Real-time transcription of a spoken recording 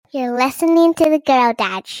You're listening to The Girl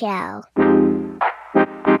Dad Show.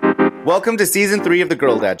 Welcome to Season 3 of The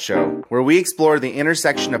Girl Dad Show, where we explore the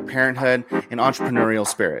intersection of parenthood and entrepreneurial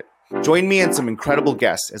spirit. Join me and some incredible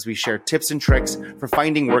guests as we share tips and tricks for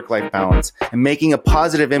finding work-life balance and making a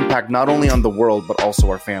positive impact not only on the world, but also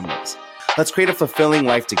our families. Let's create a fulfilling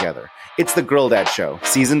life together. It's The Girl Dad Show,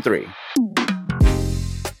 Season 3.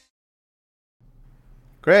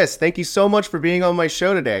 Chris, thank you so much for being on my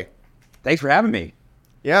show today. Thanks for having me.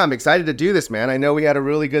 Yeah, I'm excited to do this, man. I know we had a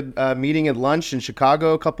really good meeting at lunch in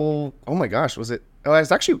Chicago was it? Oh,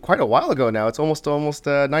 it's actually quite a while ago now. It's almost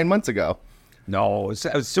 9 months ago. No,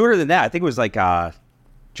 it was sooner than that. I think it was like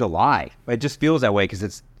July. It just feels that way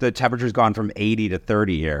because the temperature's gone from 80 to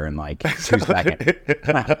 30 here in like 2 seconds.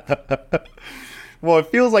 Well, it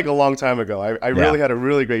feels like a long time ago. I really had a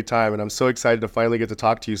really great time, and I'm so excited to finally get to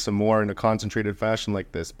talk to you some more in a concentrated fashion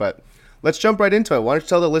like this. But let's jump right into it. Why don't you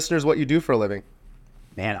tell the listeners what you do for a living?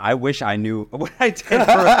 Man, I wish I knew what I did for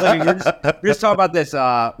a living. We're just talking about this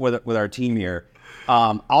with our team here.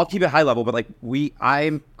 I'll keep it high level, but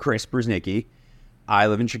I'm Chris Brusznicki. I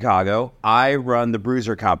live in Chicago. I run the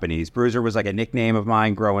Bruiser companies. Bruiser was like a nickname of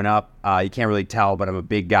mine growing up. You can't really tell, but I'm a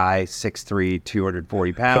big guy, 6'3",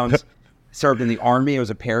 240 pounds. Served in the Army. I was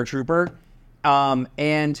a paratrooper.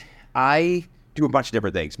 And I do a bunch of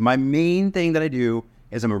different things. My main thing that I do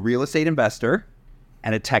is I'm a real estate investor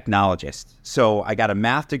and a technologist. So I got a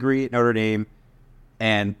math degree at Notre Dame.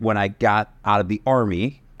 And when I got out of the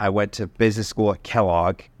Army, I went to business school at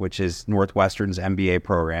Kellogg, which is Northwestern's MBA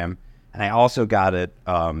program. And I also got a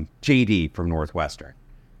JD from Northwestern.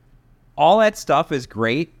 All that stuff is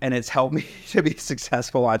great, and it's helped me to be a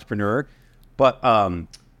successful entrepreneur. But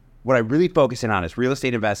what I really focus in on is real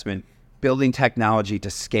estate investment, building technology to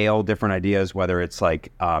scale different ideas, whether it's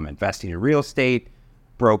like investing in real estate,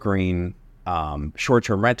 brokering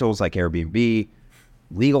short-term rentals like Airbnb,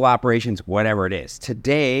 legal operations, whatever it is.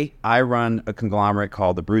 Today, I run a conglomerate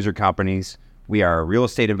called the Bruiser Companies. We are a real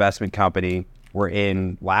estate investment company. We're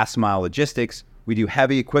in last mile logistics. We do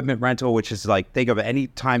heavy equipment rental, which is like, think of any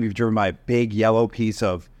time you've driven by a big yellow piece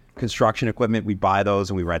of construction equipment, we buy those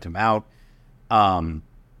and we rent them out.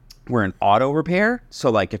 We're in auto repair. So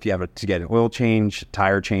like if you have to get an oil change,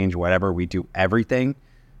 tire change, whatever, we do everything.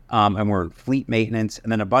 And we're in fleet maintenance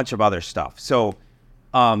and then a bunch of other stuff. So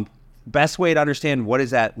best way to understand what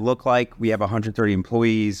does that look like, we have 130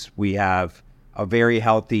 employees. We have a very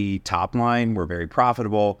healthy top line. We're very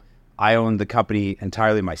profitable. I own the company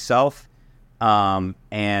entirely myself.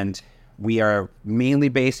 And we are mainly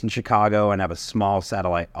based in Chicago and have a small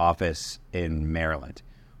satellite office in Maryland.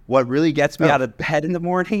 What really gets me out of bed in the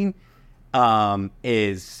morning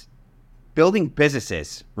is building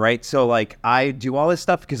businesses, right? So like I do all this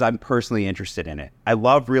stuff because I'm personally interested in it. I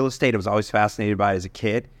love real estate. I was always fascinated by it as a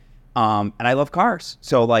kid. And I love cars.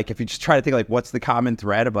 So like if you just try to think like what's the common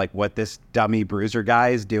thread of like what this dummy bruiser guy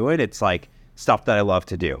is doing, it's like stuff that I love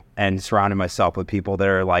to do and surrounding myself with people that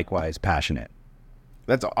are likewise passionate.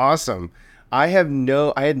 That's awesome. I had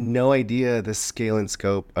no idea the scale and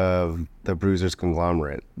scope of the Bruisers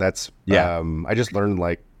conglomerate. I just learned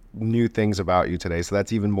like new things about you today. So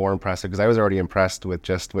that's even more impressive because I was already impressed with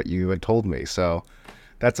just what you had told me. So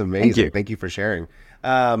that's amazing. Thank you for sharing.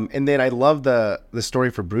 And then I love the story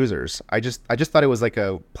for Bruisers. I just thought it was like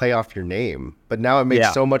a play off your name, but now it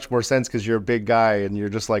makes so much more sense because you're a big guy and you're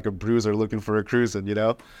just like a bruiser looking for a cruising, you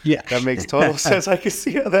know? Yeah. That makes total sense. I can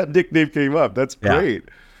see how that nickname came up. That's great.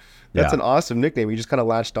 That's an awesome nickname. You just kind of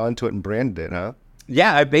latched onto it and branded it, huh?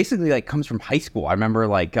 Yeah, it basically like comes from high school. I remember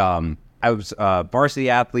like I was a varsity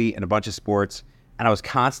athlete in a bunch of sports, and I was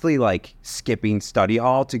constantly like skipping study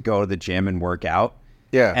hall to go to the gym and work out.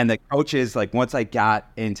 Yeah. And the coaches, like once I got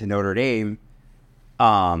into Notre Dame,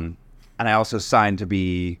 and I also signed to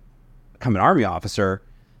become an Army officer,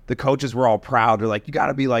 the coaches were all proud. They're like, you got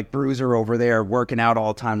to be like Bruiser over there working out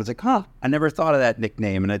all the time. I was like, I never thought of that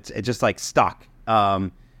nickname, and it just like stuck.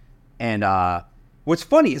 What's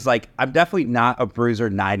funny is like I'm definitely not a bruiser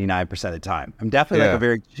 99% of the time. I'm definitely like a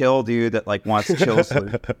very chill dude that like wants to chill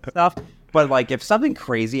stuff. But like if something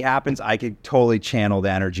crazy happens, I could totally channel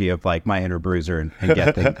the energy of like my inner bruiser and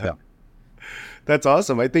get things done. That's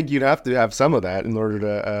awesome. I think you'd have to have some of that in order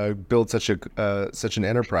to build such an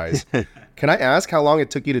enterprise. Can I ask how long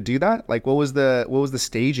it took you to do that? Like what was the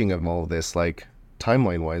staging of all of this, like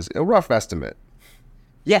timeline wise? A rough estimate.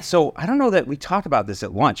 Yeah, so I don't know that we talked about this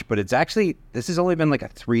at lunch, but this has only been like a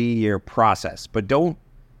 3-year process. But don't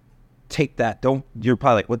take that, you're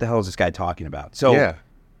probably like, what the hell is this guy talking about? So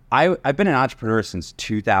I've been an entrepreneur since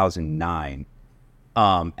 2009.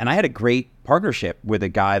 And I had a great partnership with a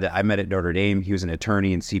guy that I met at Notre Dame. He was an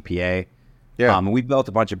attorney and CPA. Yeah. And we built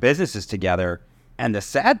a bunch of businesses together. And the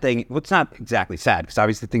sad thing, well, it's not exactly sad because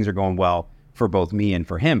obviously things are going well for both me and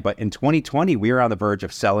for him. But in 2020, we were on the verge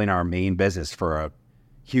of selling our main business for a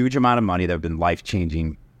huge amount of money that would have been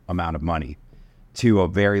life-changing amount of money to a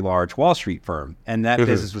very large Wall Street firm. And that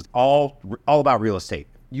business was all about real estate.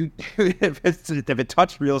 If it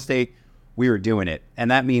touched real estate, we were doing it.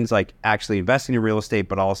 And that means like actually investing in real estate,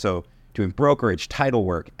 but also doing brokerage, title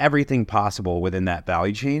work, everything possible within that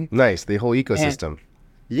value chain. Nice. The whole ecosystem.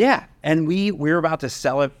 And we were about to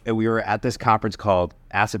sell it. And we were at this conference called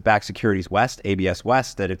Asset Backed Securities West, ABS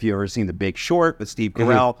West, that if you've ever seen The Big Short with Steve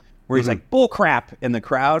Carell, where he's like, bull crap in the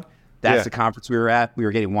crowd. That's the conference we were at. We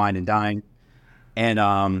were getting wine and dine.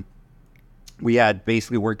 And we had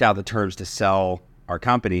basically worked out the terms to sell our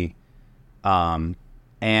company.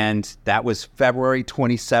 And that was February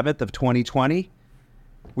 27th of 2020.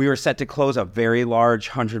 We were set to close a very large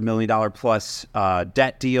 $100 million plus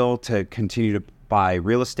debt deal to continue to buy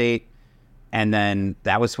real estate. And then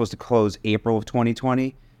that was supposed to close April of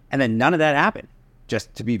 2020. And then none of that happened.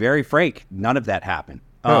 Just to be very frank, none of that happened.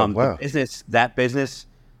 Wow. That business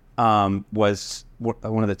was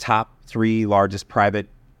one of the top 3 largest private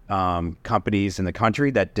companies in the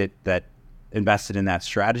country that invested in that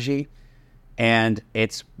strategy. And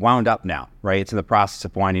it's wound up now, right? It's in the process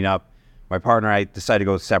of winding up. My partner and I decided to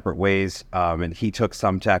go separate ways, and he took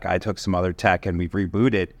some tech, I took some other tech, and we've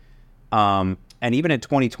rebooted. And even in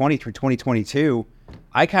 2020 through 2022,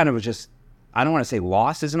 I kind of was just, I don't want to say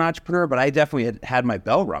lost as an entrepreneur, but I definitely had my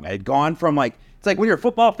bell rung. I had gone from like, it's like when you're a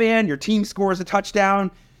football fan, your team scores a touchdown,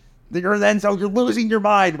 you're losing your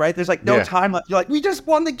mind, right? There's like no time left. You're like, we just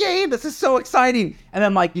won the game. This is so exciting. And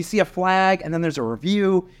then like you see a flag and then there's a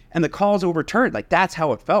review and the call's overturned. Like that's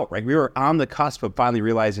how it felt, right? We were on the cusp of finally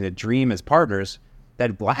realizing a dream as partners that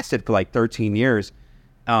had lasted for like 13 years.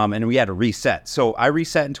 And we had to reset. So I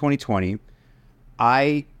reset in 2020.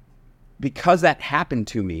 Because that happened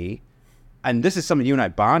to me, and this is something you and I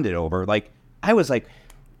bonded over, like I was like,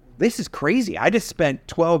 this is crazy. I just spent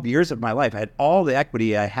 12 years of my life. I had all the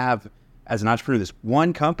equity I have as an entrepreneur, this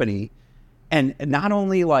one company. And not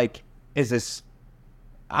only like, is this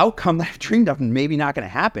outcome that I've dreamed of and maybe not going to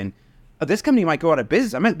happen, this company might go out of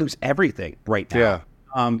business. I might lose everything right now. Yeah.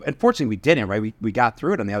 Unfortunately, we didn't, right? We got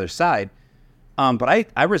through it on the other side. But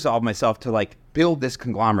I resolved myself to like build this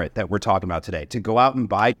conglomerate that we're talking about today, to go out and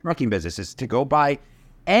buy trucking businesses, to go buy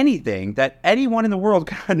anything that anyone in the world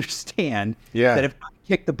can understand that if I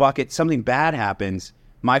kick the bucket, something bad happens,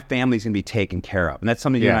 my family's going to be taken care of. And that's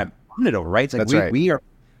something you and I bonded over, right? It's like we are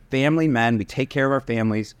family men. We take care of our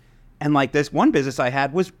families. And like this one business I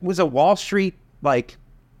had was a Wall Street, like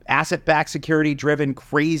asset-backed security driven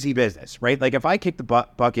crazy business, right? Like if I kick the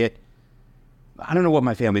bucket, I don't know what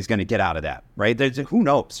my family's going to get out of that, right? Who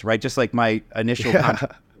knows, right? Just like my initial,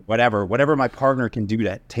 whatever my partner can do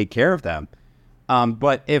to take care of them.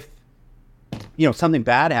 But if, something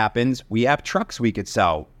bad happens, we have trucks we could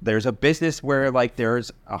sell. There's a business where like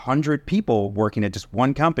there's 100 people working at just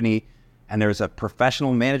one company and there's a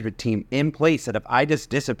professional management team in place that if I just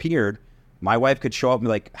disappeared, my wife could show up and be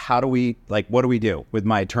like, what do we do with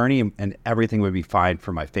my attorney? And everything would be fine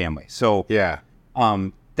for my family. So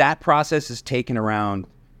that process has taken around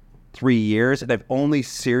 3 years, and I've only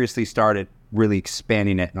seriously started really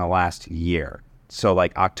expanding it in the last year. So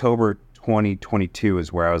like October 2022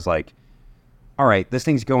 is where I was like, all right, this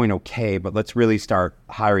thing's going okay, but let's really start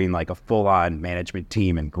hiring like a full-on management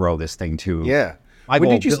team and grow this thing to my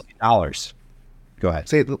goal, $1 billion. Go ahead.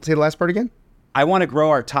 Say the last part again. I want to grow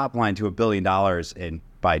our top line to $1 billion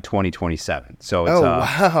by 2027. So it's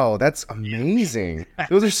wow, that's amazing.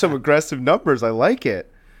 Those are some aggressive numbers. I like it.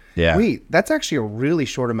 Yeah. Wait, that's actually a really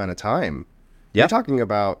short amount of time. You're talking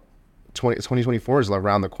about 2024 is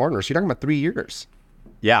around the corner. So you're talking about 3 years.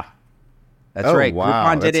 Yeah. That's right.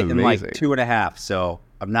 Wow. Groupon did it in like 2.5. So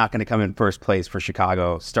I'm not going to come in first place for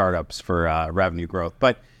Chicago startups for revenue growth.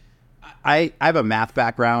 But I have a math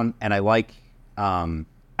background and I like finding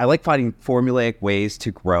formulaic ways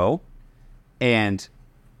to grow. And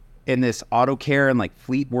in this auto care and like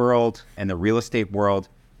fleet world and the real estate world,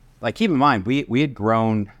 like keep in mind, we had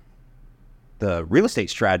grown the real estate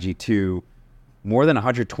strategy to more than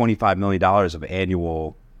 $125 million of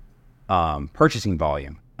annual purchasing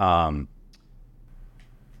volume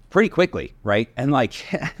pretty quickly, right? And like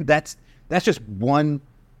that's just one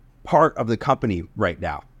part of the company right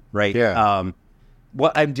now, right? Yeah.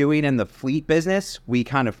 What I'm doing in the fleet business, we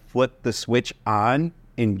kind of flipped the switch on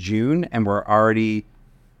in June, and we're already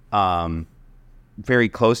very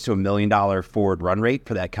close to $1 million forward run rate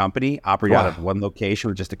for that company, operating out of one location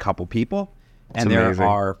with just a couple people. That's and amazing. There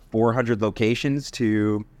are 400 locations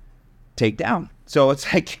to take down. So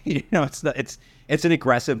it's like, it's an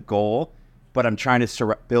aggressive goal. but I'm trying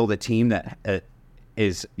to build a team that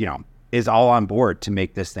is all on board to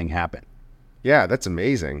make this thing happen. Yeah, that's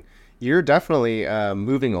amazing. You're definitely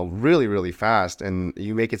moving really, really fast, and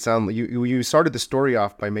you make it sound you started the story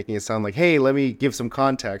off by making it sound like, hey, let me give some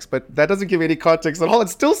context, but that doesn't give any context at all. It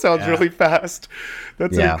still sounds really fast.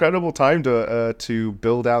 That's an incredible time to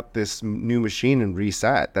build out this new machine and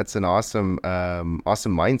reset. That's an awesome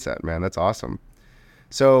mindset, man. That's awesome.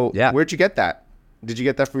 So where'd you get that? Did you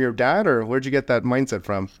get that from your dad, or where'd you get that mindset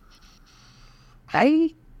from?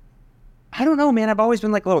 I don't know, man. I've always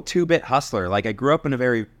been like a little 2-bit hustler. Like I grew up in a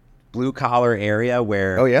very blue collar area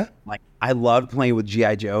where like I loved playing with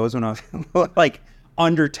GI Joes when I was like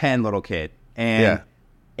under 10 little kid. And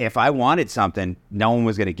if I wanted something, no one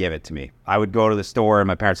was going to give it to me. I would go to the store and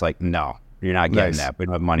my parents were like, no, you're not getting that. We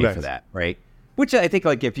don't have money for that. Right. Which I think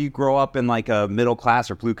like if you grow up in like a middle class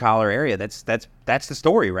or blue collar area, that's the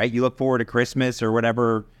story, right? You look forward to Christmas or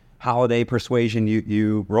whatever holiday persuasion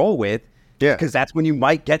you roll with. Yeah. Because that's when you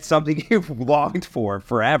might get something you've longed for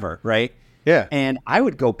forever. Right. Yeah. And I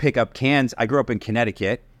would go pick up cans. I grew up in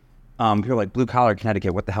Connecticut. People are like, blue collar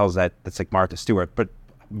Connecticut, what the hell is that? That's like Martha Stewart. But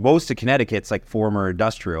most of Connecticut's like former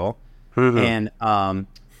industrial. Mm-hmm. And I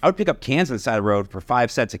would pick up cans on the side of the road for 5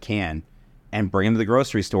 cents a can and bring them to the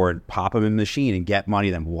grocery store and pop them in the machine and get money,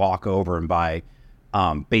 then walk over and buy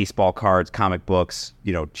baseball cards, comic books,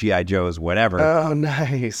 G.I. Joes, whatever. Oh,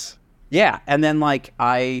 nice. Yeah, and then like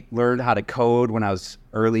I learned how to code when I was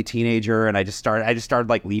early teenager, and I just started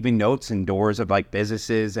like leaving notes in doors of like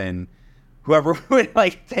businesses, and whoever looked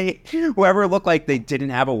like they didn't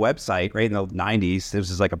have a website, right, in the 90s. This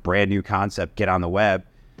was like a brand new concept, get on the web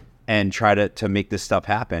and try to make this stuff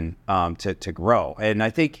happen, to grow. And I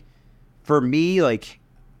think for me, like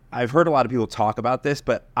I've heard a lot of people talk about this,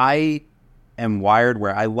 but I am wired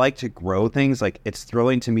where I like to grow things. Like it's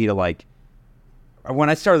thrilling to me to like,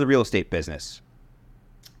 when I started the real estate business,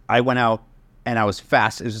 I went out and I was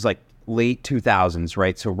fast. It was like late 2000s,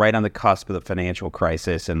 right? So right on the cusp of the financial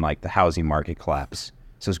crisis and like the housing market collapse.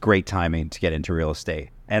 So it's great timing to get into real estate.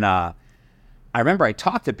 And I remember I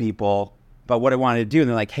talked to people about what I wanted to do. And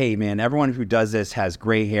they're like, hey, man, everyone who does this has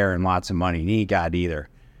gray hair and lots of money. You ain't got it either.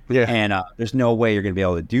 Yeah. And there's no way you're going to be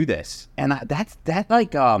able to do this. And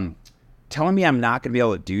telling me I'm not going to be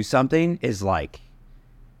able to do something is like,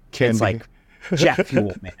 like jet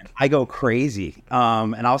fuel, man. I go crazy.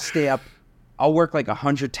 And I'll work like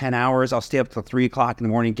 110 hours. I'll stay up till 3 o'clock in the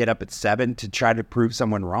morning, get up at 7 to try to prove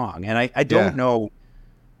someone wrong. And I don't know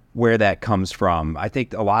where that comes from. I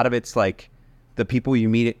think a lot of it's like the people you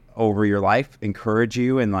meet over your life encourage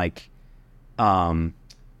you and like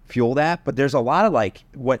fuel that. But there's a lot of like,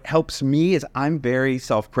 what helps me is I'm very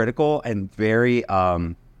self-critical and very,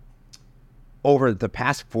 over the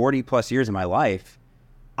past 40 plus years of my life,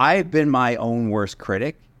 I've been my own worst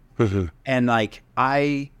critic. Mm-hmm. And like,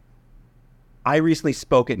 I recently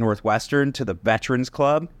spoke at Northwestern to the Veterans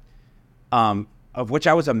Club, of which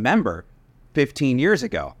I was a member 15 years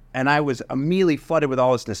ago. And I was immediately flooded with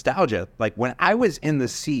all this nostalgia. Like when I was in the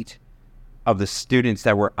seat of the students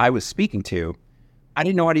I was speaking to, I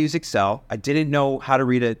didn't know how to use Excel. I didn't know how to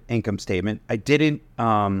read an income statement. I didn't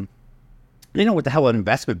know what the hell an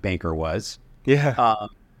investment banker was. Yeah. I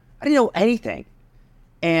didn't know anything.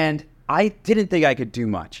 And I didn't think I could do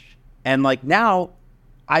much. And like now,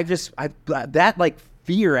 that like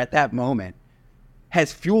fear at that moment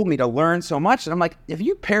has fueled me to learn so much. And I'm like, if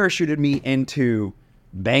you parachuted me into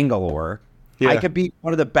Bangalore, I could be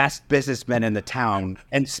one of the best businessmen in the town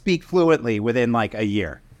and speak fluently within like a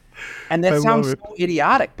year. And that sounds so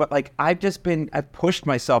idiotic, but like I've pushed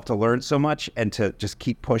myself to learn so much and to just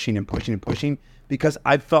keep pushing and pushing and pushing because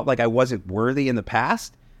I felt like I wasn't worthy in the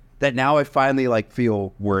past, that now I finally like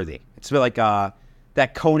feel worthy. It's like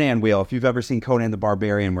that Conan wheel. If you've ever seen Conan the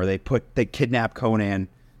Barbarian, where they kidnap Conan,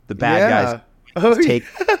 the bad guys take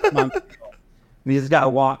him on, and he's got to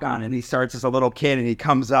walk on, and he starts as a little kid, and he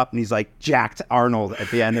comes up, and he's like jacked Arnold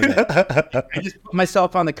at the end of it. I just put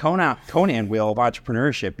myself on the Conan wheel of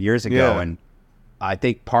entrepreneurship years ago, and I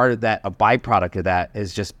think part of that, a byproduct of that,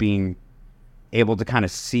 is just being able to kind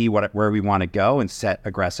of see where we want to go and set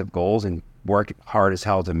aggressive goals and work hard as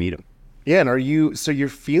hell to meet them. Yeah, and so you're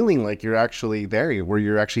feeling like you're actually there, where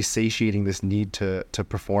you're actually satiating this need to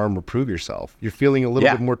perform or prove yourself. You're feeling a little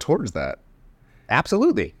bit more towards that.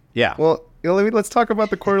 Absolutely. Yeah. Well, let's talk about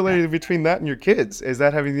the corollary between that and your kids. Is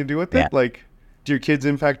that having to do with it? Like, do your kids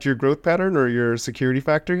impact your growth pattern or your security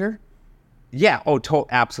factor here? Yeah. Oh,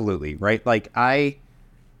 absolutely. Right. Like it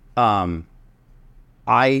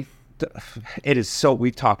is so,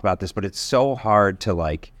 we've talked about this, but it's so hard to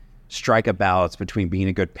like strike a balance between being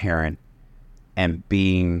a good parent and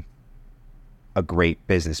being a great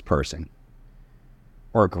business person.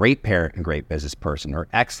 or a great parent and great business person or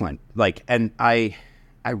excellent. Like, and I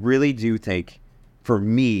really do think for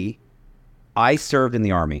me, I served in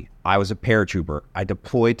the Army. I was a paratrooper. I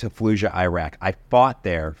deployed to Fallujah, Iraq. I fought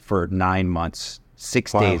there for 9 months,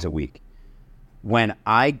 6 days a week. When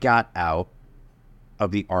I got out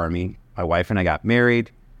of the Army, my wife and I got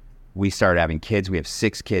married. We started having kids. We have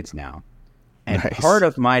 6 kids now. And part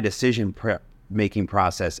of my decision-making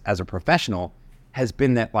process as a professional has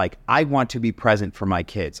been that, like, I want to be present for my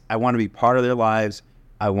kids. I want to be part of their lives.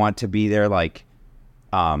 I want to be there like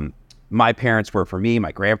my parents were for me,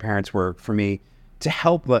 my grandparents were for me, to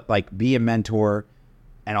help, like, be a mentor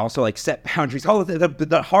and also, like, set boundaries. All of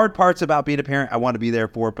the hard parts about being a parent, I want to be there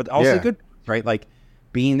for, but also the good, right? Like,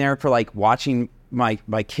 being there for, like, watching my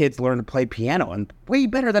kids learn to play piano, and way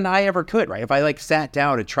better than I ever could, right? If I, like, sat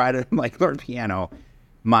down and tried to, like, learn piano,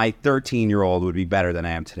 my 13-year-old would be better than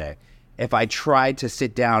I am today. If I tried to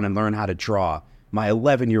sit down and learn how to draw, my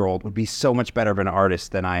 11-year-old would be so much better of an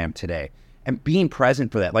artist than I am today. And being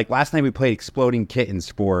present for that. Like, last night we played Exploding Kittens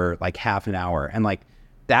for like half an hour. And, like,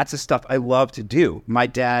 that's the stuff I love to do. My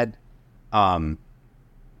dad would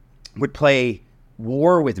play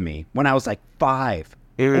War with me when I was like 5,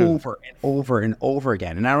 over and over and over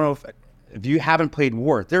again. And I don't know if you haven't played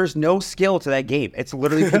War, there's no skill to that game. It's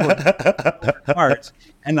literally people cards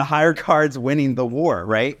and the higher cards winning the war,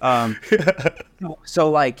 right? So,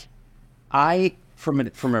 like, I, from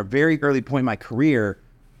a very early point in my career,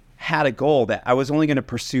 had a goal that I was only going to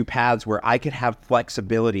pursue paths where I could have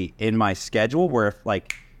flexibility in my schedule, where if,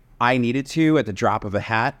 like, I needed to, at the drop of a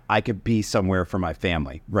hat, I could be somewhere for my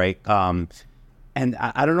family, right? And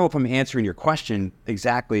I don't know if I'm answering your question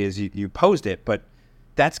exactly as you posed it, but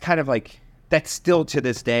that's kind of like, that still to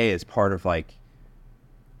this day is part of, like,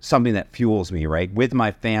 something that fuels me, right? With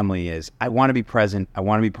my family is I want to be present. I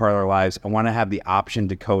want to be part of their lives. I want to have the option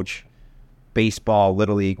to coach baseball,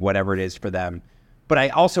 Little League, whatever it is for them. But I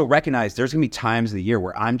also recognize there's going to be times of the year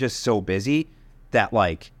where I'm just so busy that,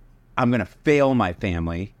 like, I'm going to fail my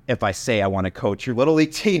family if I say I want to coach your Little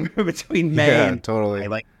League team between May and totally.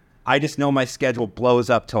 Like, I just know my schedule blows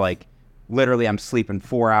up to, like, literally I'm sleeping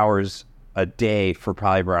 4 hours a day for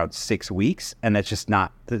probably around 6 weeks. And it's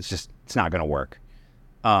not going to work.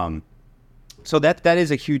 So that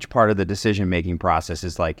is a huge part of the decision-making process,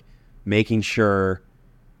 is, like, making sure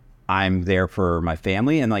I'm there for my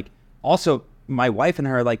family. And, like, also my wife and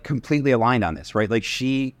her are, like, completely aligned on this, right? Like,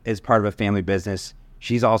 she is part of a family business.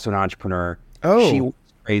 She's also an entrepreneur. She works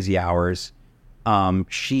crazy hours.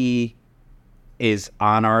 She is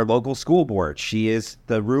on our local school board. She is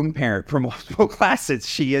the room parent for multiple classes.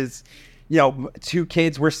 She is, 2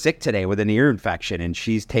 kids were sick today with an ear infection, and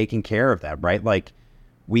she's taking care of them, right? Like,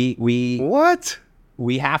 we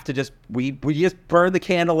have to just, we just burn the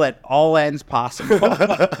candle at all ends possible.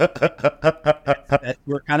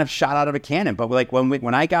 We're kind of shot out of a cannon. But, like,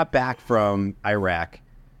 when I got back from Iraq,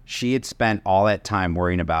 she had spent all that time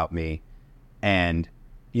worrying about me, and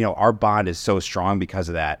our bond is so strong because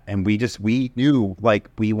of that. And we knew, like,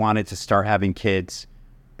 we wanted to start having kids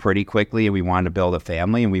pretty quickly, and we wanted to build a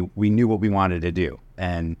family, and we knew what we wanted to do.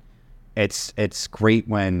 And it's great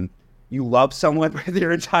when you love someone with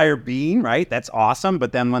your entire being, right? That's awesome.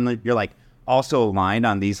 But then when you're, like, also aligned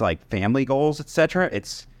on these, like, family goals, etc.,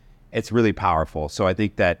 it's really powerful. So I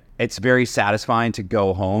think that it's very satisfying to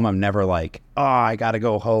go home. I'm never like, oh, I got to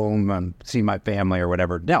go home and see my family or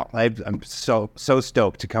whatever. No, I'm so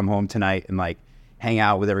stoked to come home tonight and, like, hang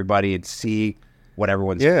out with everybody and see what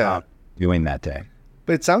everyone's doing that day.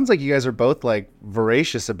 But it sounds like you guys are both, like,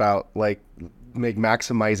 voracious about, like,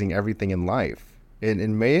 maximizing everything in life.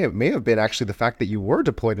 And may have been actually the fact that you were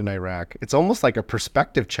deployed in Iraq. It's almost like a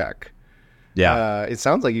perspective check. Yeah. It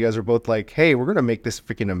sounds like you guys are both like, hey, we're going to make this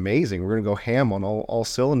freaking amazing. We're going to go ham on all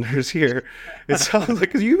cylinders here. It sounds like,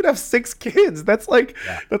 because you even have 6 kids. That's like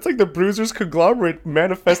the Bruisers conglomerate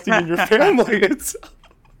manifesting in your family.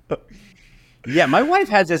 Yeah, my wife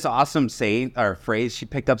has this awesome saying or phrase she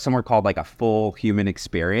picked up somewhere called, like, a full human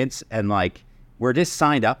experience. And, like, we're just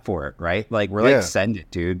signed up for it, right? Like, we're like, send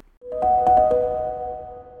it, dude.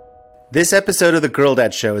 This episode of The Girl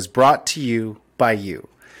Dad Show is brought to you by you.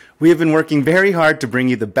 We have been working very hard to bring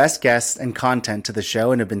you the best guests and content to the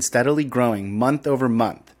show and have been steadily growing month over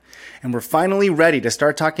month. And we're finally ready to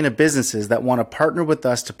start talking to businesses that want to partner with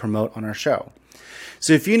us to promote on our show.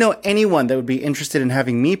 So if you know anyone that would be interested in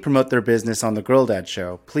having me promote their business on The Girl Dad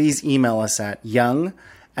Show, please email us at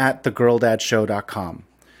young@thegirldadshow.com.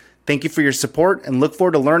 Thank you for your support and look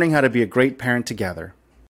forward to learning how to be a great parent together.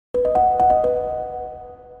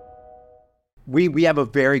 We have a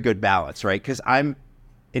very good balance, right? Because I'm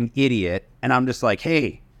an idiot and I'm just like,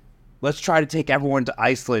 hey, let's try to take everyone to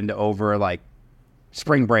Iceland over, like,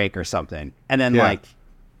 spring break or something. And then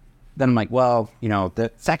then I'm like, well,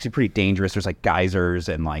 it's actually pretty dangerous. There's like geysers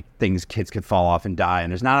and like things kids could fall off and die.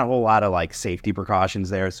 And there's not a whole lot of like safety precautions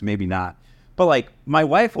there. So maybe not. But like my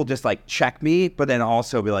wife will just like check me, but then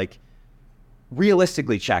also be like,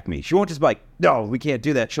 realistically check me. She won't just be like, no, we can't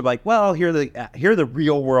do that. She'll be like, well, here are the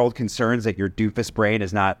real world concerns that your doofus brain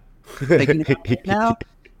is not thinking about right now.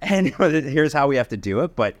 And here's how we have to do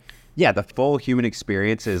it. But yeah, the full human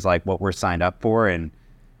experience is like what we're signed up for. And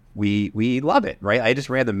we love it, right? I just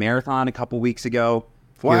ran the marathon a couple weeks ago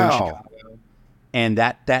here in Chicago, and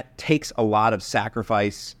that takes a lot of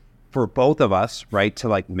sacrifice for both of us, right, to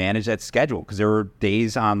like manage that schedule, because there were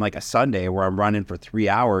days on like a Sunday where I'm running for 3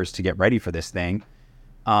 hours to get ready for this thing,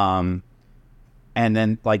 and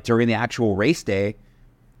then like during the actual race day,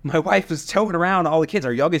 my wife is towing around all the kids.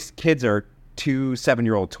 Our youngest kids are 2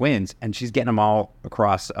 7-year-old twins, and she's getting them all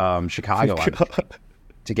across Chicago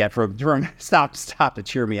to get from stop to stop to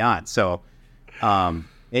cheer me on. So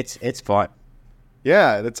it's fun.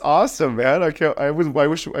 Yeah, that's awesome, man. I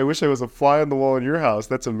wish I was a fly on the wall in your house.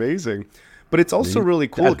 That's amazing. But it's also really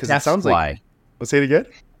cool because it sounds like. Let's say it again.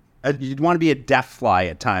 You'd want to be a deaf fly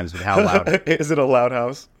at times with how loud. Is it a loud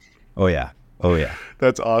house? Oh yeah.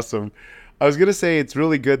 That's awesome. I was gonna say it's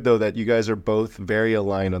really good though that you guys are both very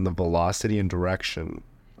aligned on the velocity and direction,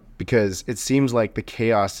 because it seems like the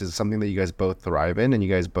chaos is something that you guys both thrive in and you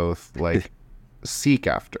guys both like seek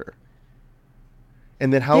after.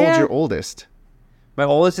 And then how old's your oldest? My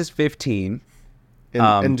oldest is 15.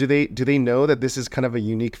 And do they know that this is kind of a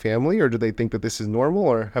unique family, or do they think that this is normal,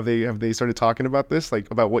 or have they started talking about this, like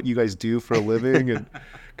about what you guys do for a living? And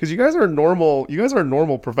because you guys are normal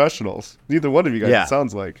professionals. Neither one of you guys, it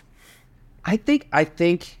sounds like. I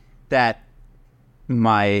think that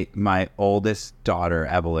my oldest daughter,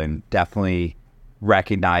 Evelyn, definitely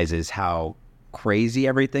recognizes how crazy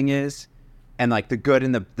everything is, and like the good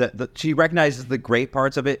and the she recognizes the great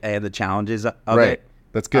parts of it and the challenges of it.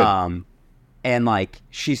 That's good. And like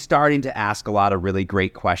she's starting to ask a lot of really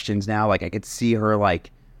great questions now. Like I could see her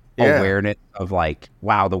like awareness of like,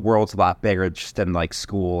 wow, the world's a lot bigger just than like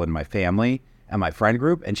school and my family and my friend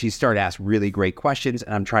group. And she started to ask really great questions,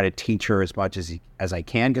 and I'm trying to teach her as much as I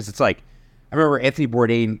can, because it's like, I remember Anthony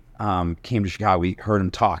Bourdain came to Chicago. We heard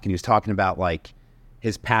him talk, and he was talking about like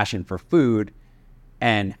his passion for food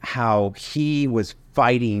and how he was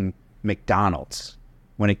fighting McDonald's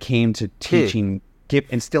when it came to teaching,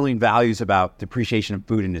 instilling values about the appreciation of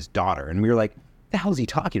food in his daughter. And we were like, the hell is he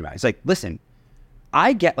talking about? He's like, listen,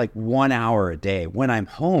 I get like 1 hour a day when I'm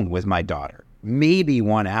home with my daughter, maybe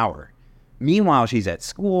 1 hour. Meanwhile, she's at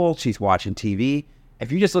school, she's watching TV.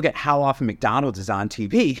 If you just look at how often McDonald's is on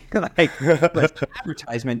TV, like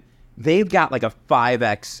advertisement, they've got like a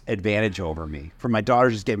 5x advantage over me. For my daughter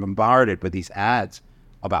just getting bombarded with these ads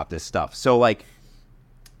about this stuff. So like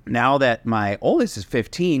now that my oldest is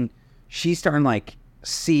 15, she's starting like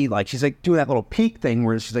see, like she's like doing that little peak thing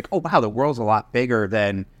where she's like, oh wow, the world's a lot bigger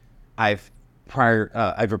than I've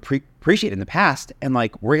appreciated in the past. And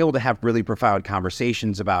like we're able to have really profound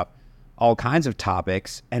conversations about all kinds of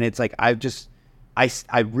topics. And it's like I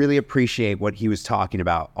really appreciate what he was talking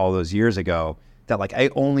about all those years ago, that like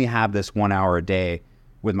I only have this 1 hour a day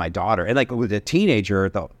with my daughter. And like with a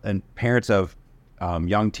teenager, and parents of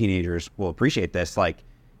young teenagers will appreciate this, like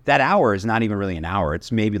that hour is not even really an hour.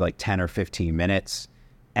 It's maybe like 10 or 15 minutes.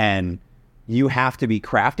 And you have to be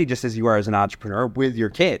crafty, just as you are as an entrepreneur with your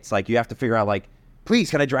kids. Like you have to figure out like, please,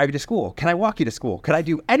 can I drive you to school? Can I walk you to school? Can I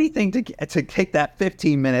do anything to take that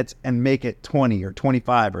 15 minutes and make it 20 or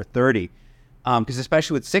 25 or 30? Because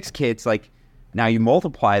especially with 6 kids, like now you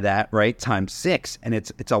multiply that, right, times 6, and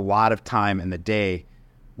it's a lot of time in the day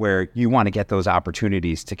where you want to get those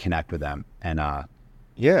opportunities to connect with them and help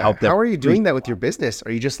them. How are you doing that with your business?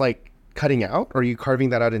 Are you just like cutting out? Or are you carving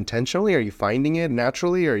that out intentionally? Are you finding it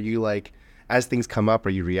naturally? Or are you like, as things come up, are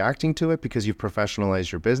you reacting to it because you've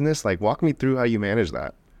professionalized your business? Like walk me through how you manage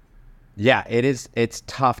that. Yeah, it's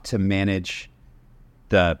tough to manage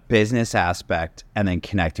the business aspect and then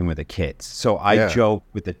connecting with the kids. So I joke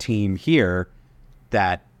with the team here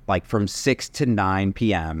that like from 6 to 9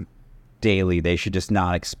 p.m. daily, they should just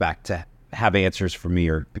not expect to have answers from me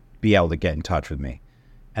or be able to get in touch with me.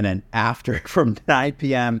 And then after from 9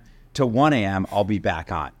 p.m. to 1 a.m., I'll be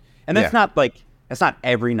back on. And that's not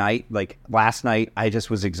every night. Like last night, I just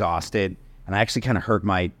was exhausted and I actually kind of hurt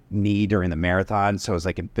my knee during the marathon. So I was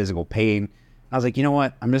like in physical pain. I was like, you know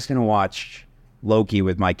what? I'm just going to watch Loki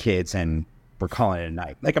with my kids and we're calling it a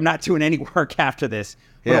night. Like I'm not doing any work after this.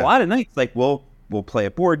 But a lot of nights, like we'll play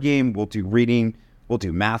a board game, we'll do reading, we'll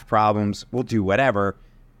do math problems, we'll do whatever.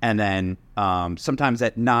 And then Sometimes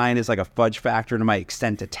that 9 is like a fudge factor and it might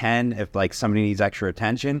extend to 10 if like somebody needs extra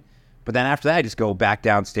attention. But then after that, I just go back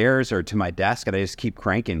downstairs or to my desk and I just keep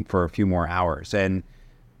cranking for a few more hours. And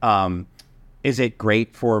is it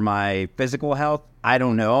great for my physical health? I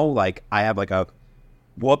don't know. Like I have like a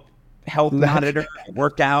health monitor. I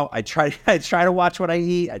work out. I try to watch what I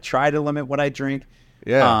eat. I try to limit what I drink.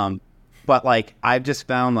 Yeah. But like I've just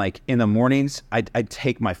found like in the mornings, I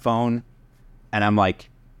take my phone and I'm like,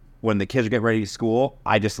 when the kids are getting ready to school,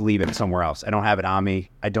 I just leave it somewhere else. I don't have it on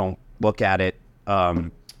me. I don't look at it. I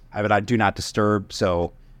have it on do not disturb.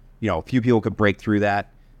 So, a few people could break through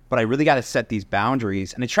that. But I really got to set these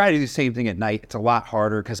boundaries. And I try to do the same thing at night. It's a lot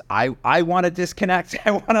harder because I want to disconnect.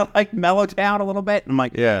 I want to like mellow down a little bit. And I'm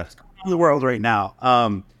like, what's going on in the world right now?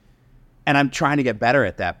 And I'm trying to get better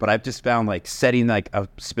at that. But I've just found like setting like a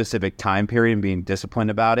specific time period and being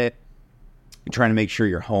disciplined about it, and trying to make sure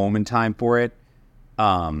you're home in time for it,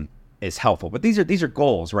 is helpful. But these are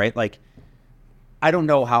goals, right? Like, I don't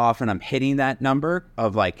know how often I'm hitting that number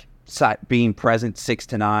of like being present 6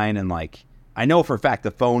 to 9. And like, I know for a fact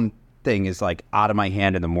the phone thing is like out of my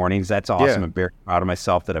hand in the mornings. That's awesome. Yeah. I'm very proud of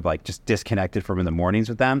myself that I've like just disconnected from in the mornings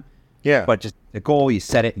with them. Yeah. But just the goal, you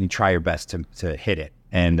set it and you try your best to hit it.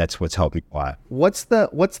 And that's what's helping a lot. What's the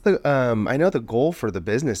I know the goal for the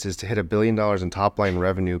business is to hit $1 billion in top line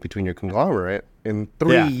revenue between your conglomerate in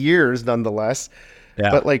 3 years, nonetheless. Yeah.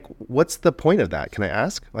 But like, what's the point of that? Can I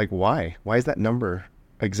ask? Like, why? Why does that number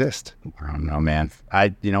exist? I don't know, man.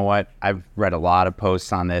 You know what? I've read a lot of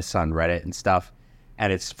posts on this on Reddit and stuff.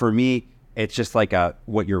 And it's, for me, it's just like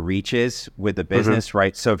what your reach is with the business,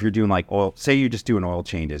 right? So if you're doing like oil, say you're just doing oil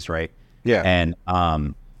changes, right? Yeah. And,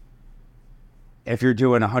 if you're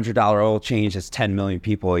doing $100 oil change, that's 10 million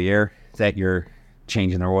people a year that you're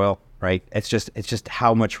changing their oil, right? It's just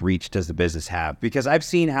how much reach does the business have? Because I've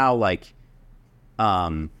seen how like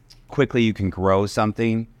quickly you can grow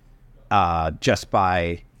something just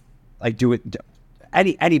by like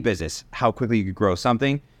any business, how quickly you could grow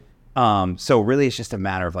something. So really it's just a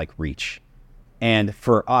matter of like reach. And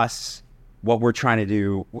for us, what we're trying to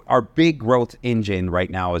do, our big growth engine right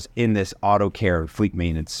now is in this auto care fleet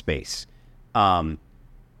maintenance space.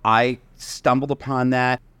 I stumbled upon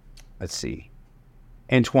that, let's see,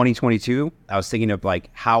 in 2022. I was thinking of like,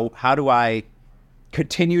 how do I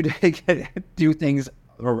continue to do things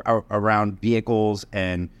around vehicles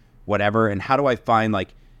and whatever, and how do I find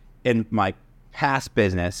like in my past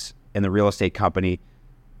business in the real estate company,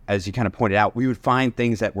 as you kind of pointed out, we would find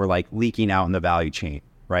things that were like leaking out in the value chain,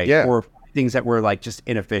 right? Yeah. Or things that were like just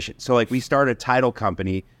inefficient. So like we started a title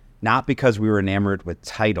company, not because we were enamored with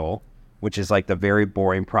title, which is like the very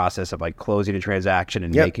boring process of like closing a transaction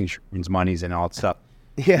and making sure everyone's money's and all that stuff.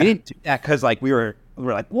 Yeah. We didn't do that because like we were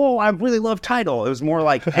like, whoa, I really love title. It was more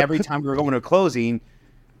like every time we were going to a closing,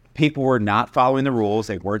 people were not following the rules.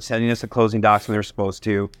 They weren't sending us the closing docs when they were supposed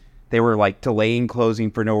to. They were like delaying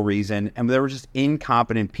closing for no reason. And there were just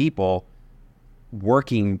incompetent people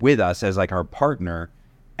working with us as like our partner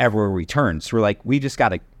everywhere we turned. So we're like, we just got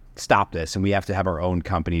to stop this. And we have to have our own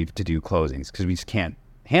company to do closings because we just can't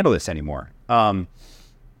handle this anymore.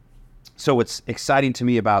 So what's exciting to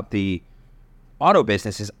me about the auto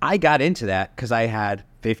business is I got into that because I had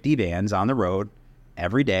 50 vans on the road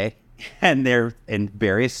every day and they're in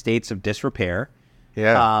various states of disrepair.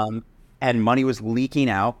 Yeah. And money was leaking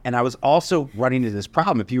out. And I was also running into this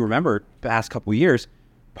problem. If you remember the past couple of years,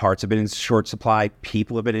 parts have been in short supply.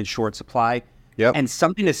 People have been in short supply. Yep. And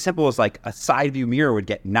something as simple as like a side view mirror would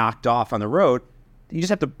get knocked off on the road. You just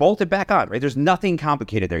have to bolt it back on, right? There's nothing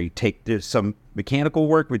complicated there. There's some mechanical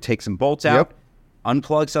work. We take some bolts out,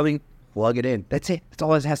 unplug something, plug it in. That's it. That's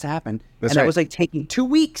all that has to happen. That was like taking 2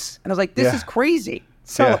 weeks. And I was like, this is crazy.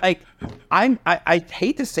 So like, I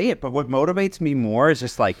hate to say it, but what motivates me more is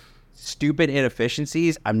just like stupid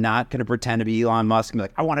inefficiencies. I'm not going to pretend to be Elon Musk and be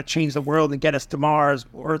like, I want to change the world and get us to Mars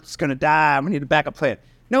or it's going to die. We need a backup plan.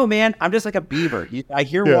 No, man, I'm just like a beaver. I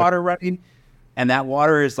hear water running. And that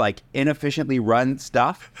water is like inefficiently run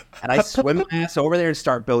stuff. And I swim my ass over there and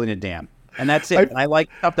start building a dam. And that's it. And I like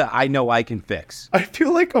stuff that I know I can fix. I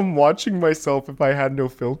feel like I'm watching myself if I had no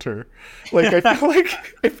filter. Like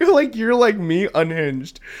I feel like you're like me,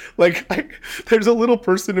 unhinged. Like there's a little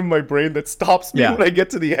person in my brain that stops me when I get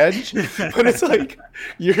to the edge. But it's like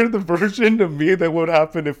you're the version of me that would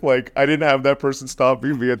happen if like I didn't have that person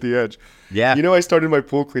stopping me at the edge. Yeah. You know, I started my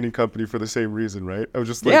pool cleaning company for the same reason, right? I was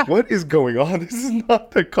just like, what is going on? This is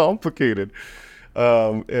not that complicated.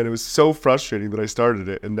 And it was so frustrating that I started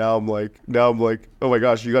it. And now I'm like, oh my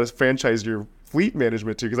gosh, you got to franchise your fleet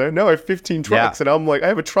management too. Because I know I have 15 trucks and I'm like, I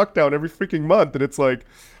have a truck down every freaking month. And it's like,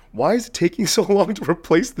 why is it taking so long to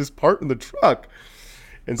replace this part in the truck?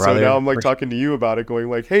 And Brother, so now I'm like talking to you about it, going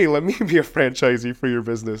like, hey, let me be a franchisee for your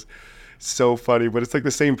business. So funny, but it's like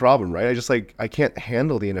the same problem, right? I can't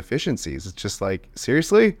handle the inefficiencies. It's just like,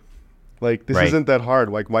 seriously? Like, this isn't that hard.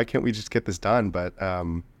 Like, why can't we just get this done? But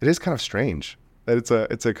it is kind of strange that it's a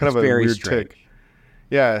kind of a weird tick.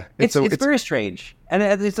 Yeah. It's very strange. And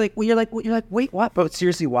it's like, well, you're like, wait, what? But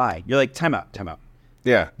seriously, why? You're like, time out.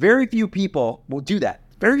 Yeah. Very few people will do that.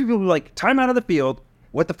 Very few people will be like, time out of the field.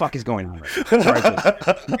 What the fuck is going on right now? Sorry,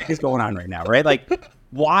 what is going on right now, right? Like,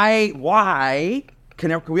 why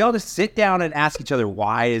can we all just sit down and ask each other,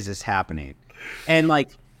 why is this happening? And like,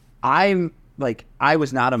 I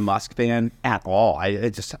was not a Musk fan at all.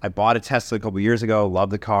 I bought a Tesla a couple years ago,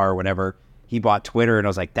 loved the car, whatever. He bought Twitter, and I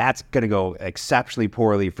was like, that's going to go exceptionally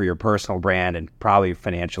poorly for your personal brand and probably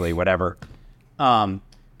financially, whatever.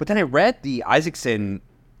 But then I read the Isaacson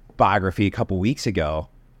biography a couple weeks ago,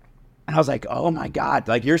 and I was like, oh my God.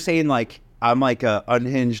 Like, you're saying like I'm like a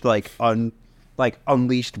unhinged,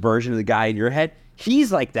 unleashed version of the guy in your head.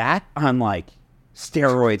 He's like that on like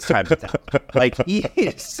steroids times 10. Like, he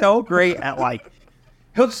is so great at like,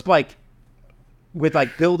 he'll just like, with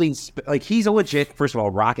like building, like he's a legit, first of all,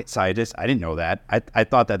 rocket scientist. I didn't know that. I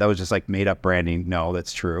thought that was just like made up branding. No,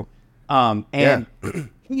 that's true. And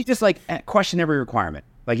he just like question every requirement.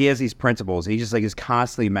 Like, he has these principles. He just like is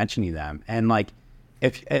constantly mentioning them. And like,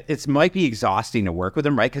 if it might be exhausting to work with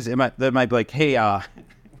him, right? Because they might be like, hey,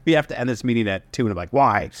 we have to end this meeting at 2. And I'm like,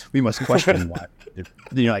 why? We must question why. Then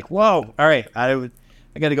you're like, whoa, all right, I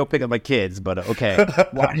got to go pick up my kids, but okay.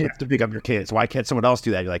 Why do you have to pick up your kids? Why can't someone else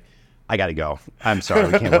do that? You're like, I got to go. I'm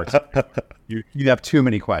sorry, we can't work. You have too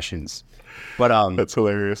many questions. But that's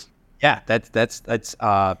hilarious. Yeah, that's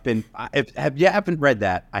been. If you haven't read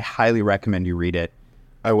that, I highly recommend you read it.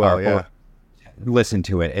 I will. Or listen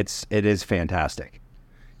to it. It is fantastic.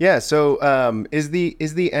 Yeah. So, is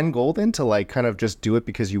the end goal then to like kind of just do it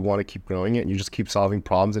because you want to keep growing it and you just keep solving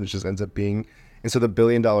problems and it just ends up being, and so the $1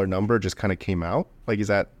 billion number just kind of came out? Like, is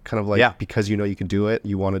that kind of like because you know you can do it,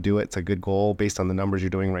 you want to do it, it's a good goal based on the numbers you're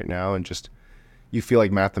doing right now, and just you feel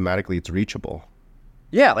like mathematically it's reachable?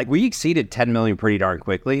 Yeah, like we exceeded 10 million pretty darn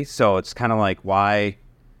quickly, so it's kind of like, why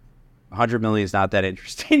 100 million is not that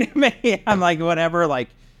interesting to me. I'm like, whatever, like,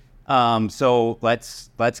 so let's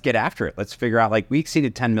get after it. Let's figure out, like, we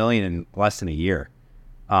exceeded 10 million in less than a year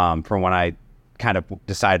from when I kind of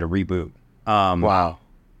decided to reboot. Wow.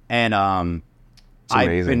 And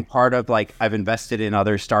I've been part of, like, I've invested in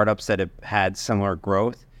other startups that have had similar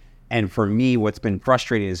growth. And for me, what's been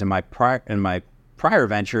frustrating is in my prior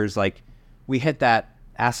ventures, like, we hit that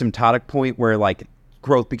asymptotic point where like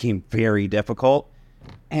growth became very difficult.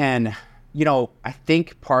 And, you know, I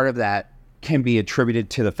think part of that can be attributed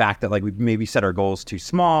to the fact that like we maybe set our goals too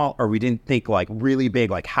small, or we didn't think like really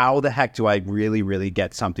big, like how the heck do I really, really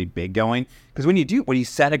get something big going? Because when you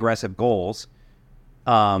set aggressive goals,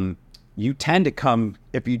 you tend to come,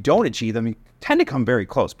 if you don't achieve them, you tend to come very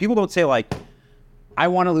close. People don't say like, I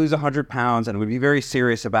want to lose 100 pounds and would be very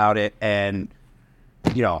serious about it. And,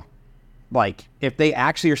 you know, like if they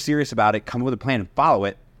actually are serious about it, come up with a plan and follow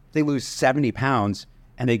it, they lose 70 pounds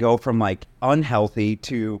and they go from like unhealthy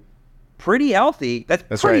to pretty healthy. That's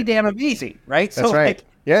pretty right. Damn amazing, right? That's so right. Like,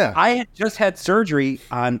 yeah. I had just had surgery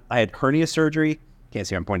I had hernia surgery. Can't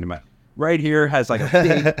see, I'm pointing to my right here has like a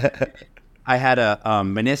big, I had a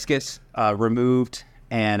meniscus removed,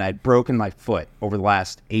 and I'd broken my foot over the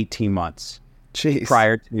last 18 months. Jeez.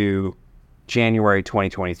 Prior to January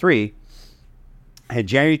 2023. And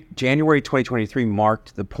January 2023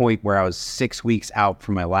 marked the point where I was 6 weeks out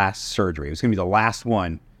from my last surgery. It was going to be the last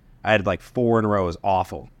one. I had like 4 in a row. It was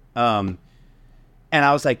awful. And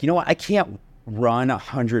I was like, you know what? I can't run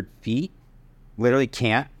 100 feet. Literally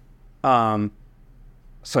can't. So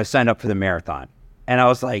I signed up for the marathon. And I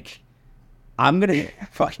was like, I'm going to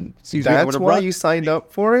fucking... That's why you signed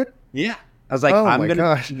up for it? Yeah. I was like, I'm going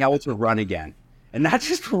to be able to run again. And not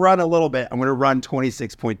just run a little bit. I'm going to run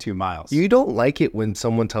 26.2 miles. You don't like it when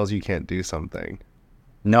someone tells you can't do something.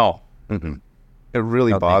 No. Mm-mm. It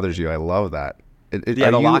really bothers you. I love that.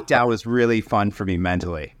 Lockdown was really fun for me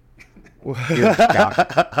mentally.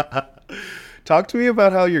 Talk to me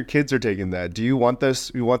about how your kids are taking that. Do you want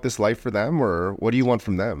this? You want this life for them, or what do you want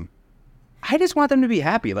from them? I just want them to be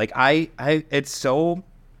happy. Like it's so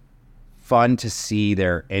fun to see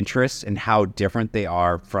their interests and how different they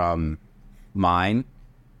are from mine.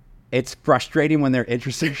 It's frustrating when their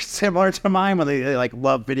interests are similar to mine, when they like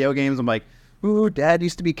love video games. I'm like, ooh, Dad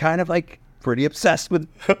used to be kind of like pretty obsessed with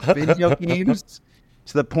video games,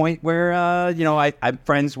 to the point where I'm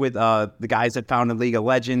friends with the guys that founded League of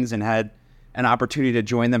Legends and had an opportunity to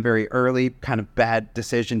join them very early. Kind of bad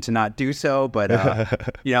decision to not do so, but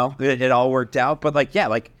it all worked out. But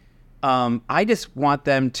I just want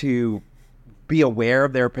them to be aware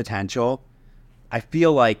of their potential. I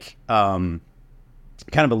feel like kind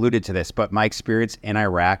of alluded to this, but my experience in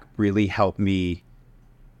Iraq really helped me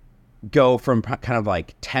go from kind of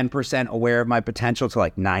 10% aware of my potential to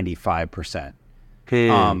 95%.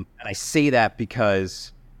 And I say that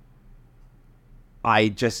because I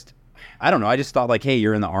don't know. I just thought hey,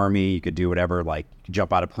 you're in the Army, you could do whatever,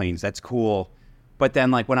 jump out of planes. That's cool. But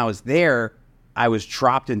then when I was there, I was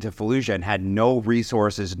dropped into Fallujah and had no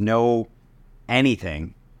resources, no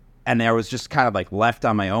anything. And I was just kind of left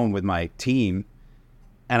on my own with my team,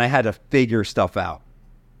 and I had to figure stuff out.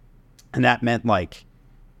 And that meant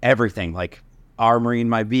everything, armoring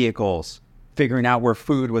my vehicles, figuring out where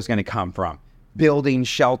food was going to come from, building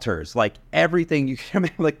shelters, everything you can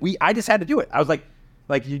I just had to do it. I was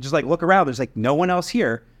you just look around, there's no one else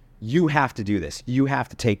here. You have to do this. You have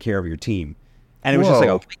to take care of your team. And it was just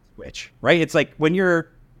a switch, right? It's when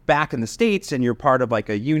you're back in the States and you're part of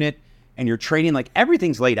a unit and you're training,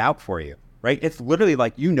 everything's laid out for you, right? It's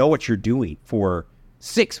literally you know what you're doing for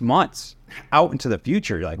 6 months out into the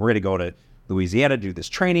future. You're we're going to go to Louisiana to do this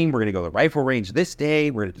training. We're going to go to the rifle range this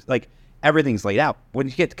day. We're everything's laid out. When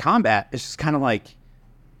you get to combat, it's just kind of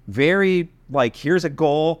very here's a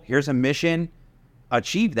goal, here's a mission,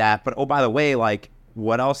 achieve that. But oh, by the way,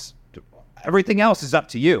 what else? Everything else is up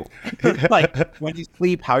to you. When you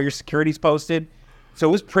sleep, how your security's posted. So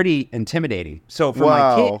it was pretty intimidating. So for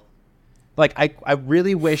my kid, I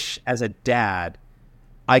really wish as a dad,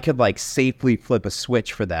 I could safely flip a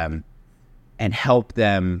switch for them and help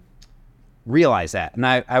them realize that. And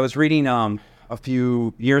I was reading a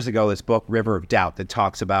few years ago this book, River of Doubt, that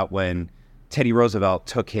talks about when Teddy Roosevelt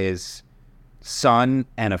took his son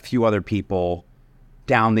and a few other people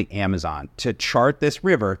down the Amazon to chart this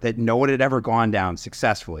river that no one had ever gone down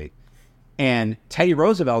successfully. And Teddy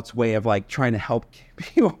Roosevelt's way of trying to help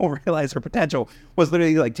people realize their potential was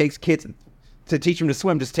literally takes kids to teach them to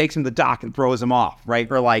swim, just takes them to the dock and throws them off,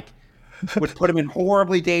 right? Or would put them in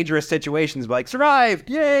horribly dangerous situations, survived,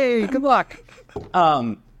 yay, good luck.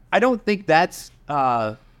 I don't think that's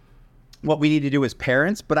what we need to do as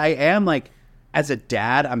parents, but I am as a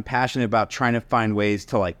dad, I'm passionate about trying to find ways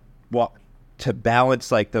to to balance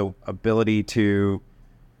the ability to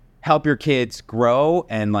help your kids grow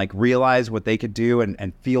and realize what they could do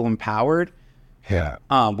and feel empowered. Yeah.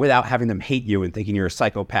 Without having them hate you and thinking you're a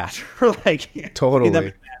psychopath or totally them in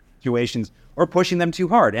bad situations or pushing them too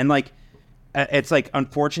hard. And it's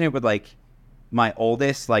unfortunate with my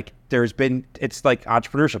oldest, there's been, it's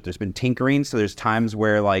entrepreneurship. There's been tinkering. So there's times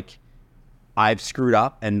where I've screwed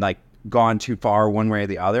up and gone too far one way or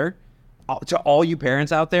the other. To all you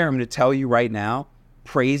parents out there, I'm going to tell you right now,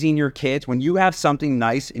 praising your kids, when you have something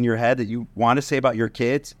nice in your head that you want to say about your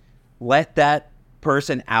kids, let that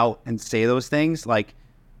person out and say those things,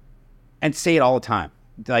 and say it all the time.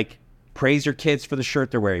 Praise your kids for the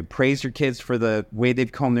shirt they're wearing, praise your kids for the way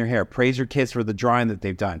they've combed their hair, praise your kids for the drawing that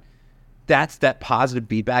they've done. That positive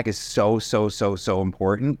feedback is so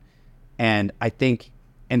important. And I think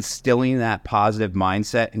instilling that positive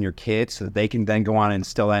mindset in your kids so that they can then go on and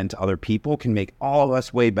instill that into other people can make all of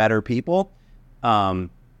us way better people. And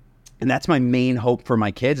that's my main hope for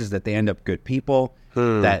my kids, is that they end up good people,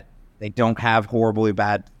 that they don't have horribly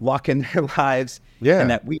bad luck in their lives, and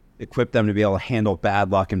that we equip them to be able to handle bad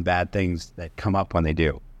luck and bad things that come up when they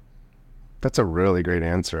do. That's a really great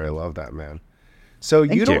answer. I love that, man. So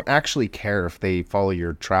you don't actually care if they follow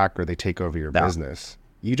your track or they take over your business.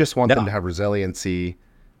 You just want them to have resiliency,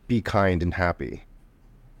 be kind and happy.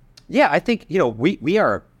 Yeah, I think, we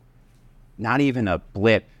are not even a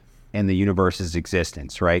blip in the universe's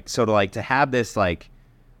existence, right? So to have this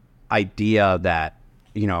idea that,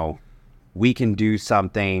 we can do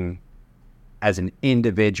something as an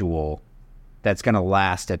individual that's going to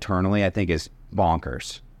last eternally, I think is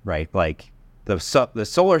bonkers, right? The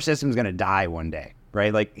solar system is going to die one day,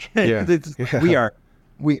 right?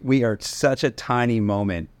 We are such a tiny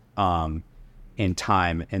moment in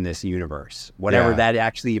time in this universe, whatever that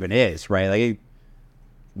actually even is, right?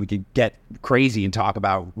 We could get crazy and talk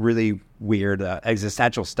about really weird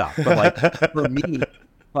existential stuff, but for me,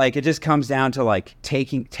 it just comes down to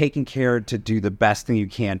taking care to do the best thing you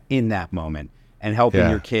can in that moment and helping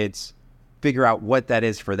your kids figure out what that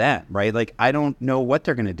is for them, right? I don't know what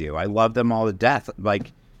they're going to do. I love them all to death.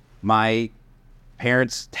 My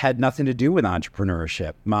parents had nothing to do with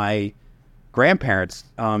entrepreneurship. My grandparents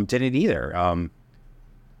didn't either.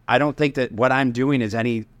 I don't think that what I'm doing is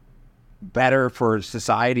any better for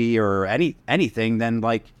society or anything than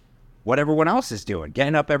what everyone else is doing,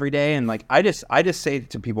 getting up every day. And like, I just say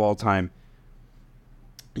to people all the time,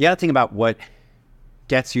 you got to think about what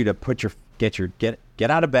gets you to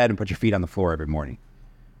get out of bed and put your feet on the floor every morning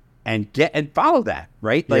and follow that,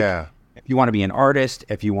 right? Like, if you want to be an artist,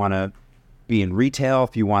 if you want to be in retail,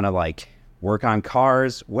 if you want to like work on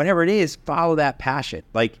cars, whatever it is, follow that passion.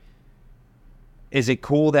 Like, is it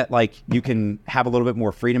cool that like you can have a little bit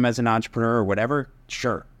more freedom as an entrepreneur or whatever?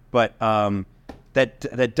 Sure. But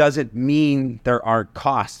that doesn't mean there aren't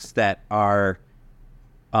costs that are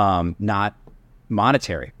not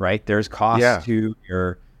monetary, right? There's costs to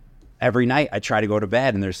your every night. I try to go to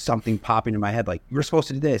bed and there's something popping in my head like, you're supposed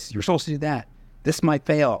to do this, you're supposed to do that, this might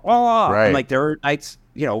fail. Right. And like there are nights,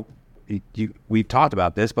 you know, we've talked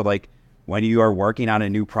about this, but like when you are working on a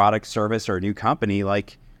new product, service, or a new company,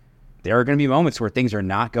 like there are going to be moments where things are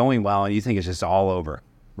not going well and you think it's just all over,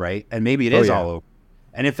 right? And maybe it is all over.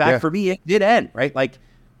 And in fact, for me, it did end, right? Like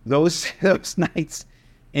those nights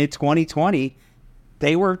in 2020,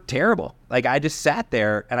 they were terrible. Like I just sat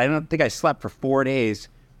there and I don't think I slept for 4 days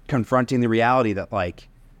confronting the reality that like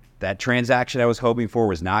that transaction I was hoping for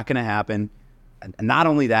was not going to happen. And not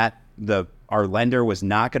only that, our lender was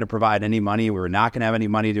not going to provide any money. We were not going to have any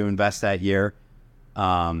money to invest that year.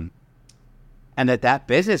 And that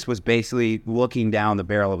business was basically looking down the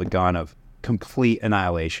barrel of a gun of complete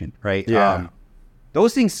annihilation, right? Yeah.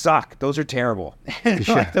 Those things suck. Those are terrible.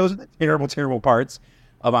 Like, those are the terrible, terrible parts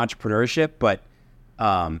of entrepreneurship. But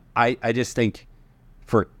I just think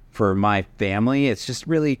for my family, it's just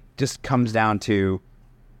really just comes down to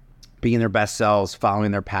being their best selves,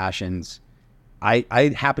 following their passions.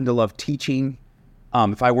 I happen to love teaching.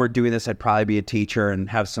 If I were doing this, I'd probably be a teacher and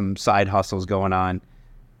have some side hustles going on.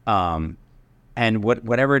 And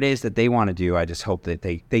whatever it is that they want to do, I just hope that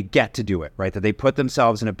they get to do it, right? That they put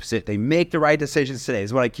themselves in a position, they make the right decisions today. This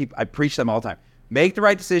is what I preach them all the time. Make the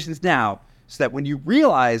right decisions now so that when you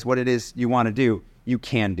realize what it is you want to do, you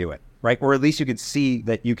can do it, right? Or at least you can see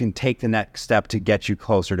that you can take the next step to get you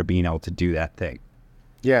closer to being able to do that thing.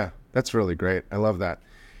 Yeah, that's really great. I love that.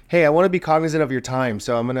 Hey, I want to be cognizant of your time,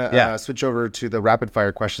 so I'm going to switch over to the rapid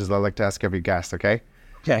fire questions that I like to ask every guest, okay?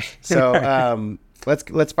 Okay. So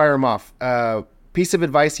let's fire them off. Piece of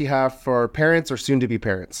advice you have for parents or soon-to-be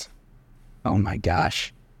parents? Oh my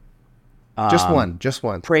gosh. Just one.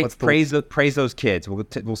 Praise those kids.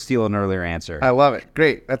 We'll steal an earlier answer. I love it.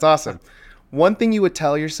 Great. That's awesome. One thing you would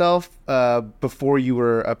tell yourself before you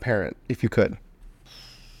were a parent, if you could.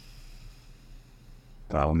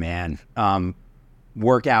 Oh man.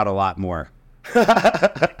 Work out a lot more.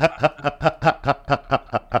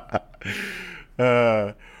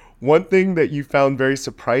 One thing that you found very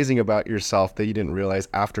surprising about yourself that you didn't realize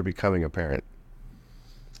after becoming a parent.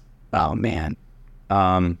 Oh man.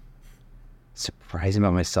 Surprising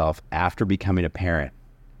about myself after becoming a parent.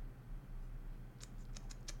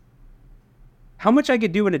 How much I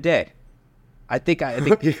could do in a day. I think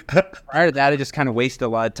prior to that, I just kind of wasted a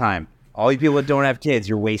lot of time. All you people that don't have kids,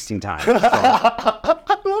 you're wasting time. So,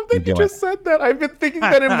 I love that you just said that. I've been thinking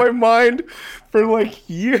that in my mind for like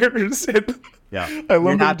years. Yeah. I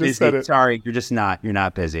love that you just said it. Sorry, you're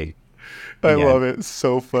not busy. I love it. It's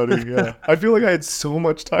so funny. Yeah. I feel like I had so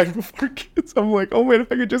much time before kids. I'm like, oh man,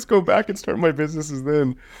 if I could just go back and start my businesses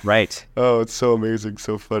then. Right. Oh, it's so amazing.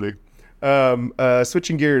 So funny.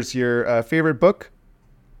 Switching gears, your favorite book?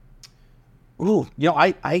 Ooh,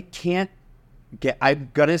 I can't I'm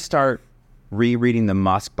going to start rereading the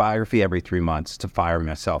Musk biography every 3 months to fire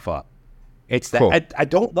myself up. It's that cool. I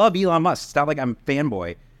don't love Elon Musk. It's not like I'm a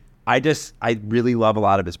fanboy. I really love a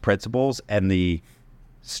lot of his principles, and the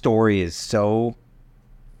story is so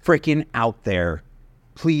freaking out there.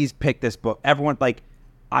 Please pick this book. Everyone, like,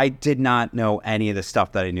 I did not know any of the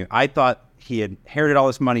stuff that I knew. I thought he had inherited all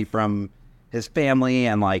this money from his family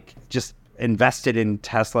and like just invested in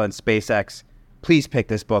Tesla and SpaceX. Please pick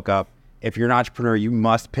this book up. If you're an entrepreneur, you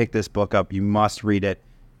must pick this book up. You must read it.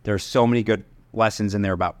 There's so many good lessons in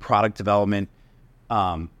there about product development.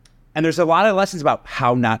 And there's a lot of lessons about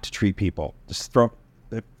how not to treat people. Just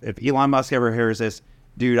if Elon Musk ever hears this,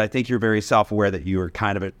 dude, I think you're very self-aware that you are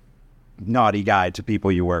kind of a naughty guy to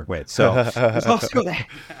people you work with. So there's also that.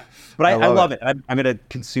 But I love it. I'm going to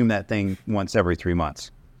consume that thing once every 3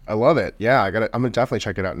 months. I love it. Yeah, I'm going to definitely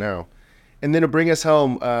check it out now. And then to bring us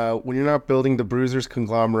home, when you're not building the Bruisers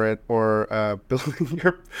conglomerate or building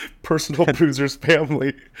your personal Bruisers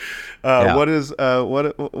family, what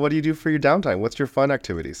do you do for your downtime? What's your fun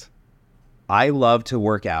activities? I love to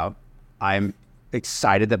work out. I'm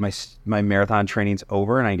excited that my marathon training's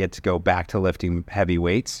over and I get to go back to lifting heavy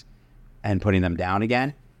weights and putting them down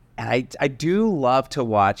again. And I do love to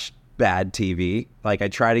watch bad TV. Like I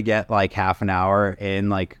try to get like half an hour in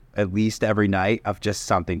like at least every night of just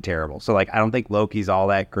something terrible. So like I don't think Loki's all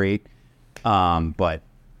that great, but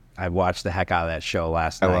I watched the heck out of that show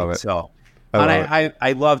last night. I love it. So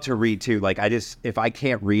I love to read too. Like if I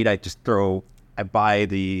can't read, I buy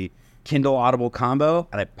the Kindle Audible combo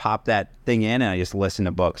and I pop that thing in and I just listen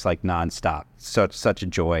to books like nonstop. Such a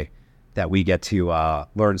joy that we get to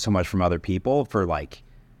learn so much from other people for like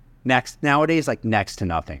nowadays like next to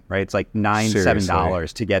nothing, right? It's like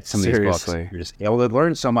 $7 to get some of these books. You're just able to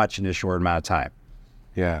learn so much in a short amount of time.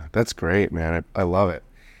 Yeah, that's great, man. I love it.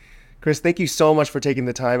 Chris, thank you so much for taking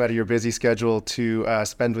the time out of your busy schedule to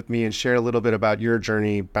spend with me and share a little bit about your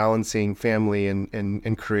journey balancing family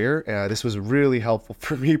and career. This was really helpful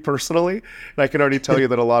for me personally. And I can already tell you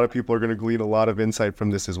that a lot of people are going to glean a lot of insight from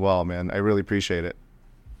this as well, man. I really appreciate it.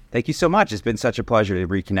 Thank you so much. It's been such a pleasure to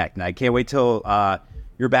reconnect. And I can't wait till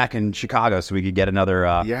you're back in Chicago so we could get another...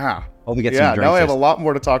 Some drinks. Now I have a lot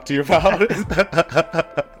more to talk to you about.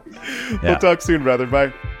 We'll talk soon, brother.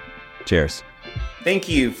 Bye. Cheers. Thank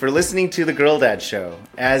you for listening to The Girl Dad Show.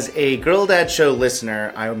 As a Girl Dad Show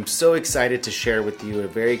listener, I'm so excited to share with you a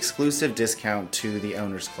very exclusive discount to the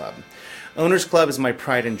Owners Club. Owners Club is my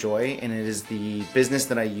pride and joy, and it is the business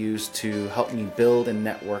that I use to help me build and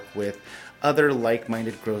network with other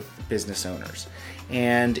like-minded growth business owners.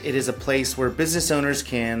 And it is a place where business owners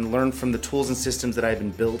can learn from the tools and systems that I've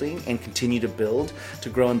been building and continue to build to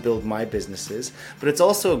grow and build my businesses. But it's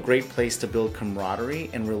also a great place to build camaraderie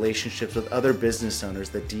and relationships with other business owners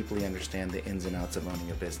that deeply understand the ins and outs of owning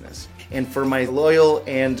a business. And for my loyal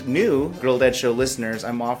and new Girl Dad Show listeners,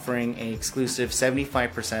 I'm offering an exclusive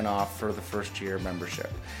 75% off for the first year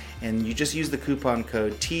membership. And you just use the coupon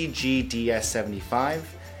code TGDS75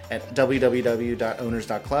 at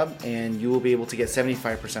www.owners.club, and you will be able to get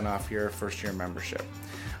 75% off your first year membership.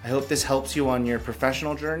 I hope this helps you on your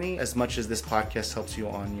professional journey as much as this podcast helps you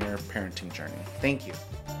on your parenting journey. Thank you.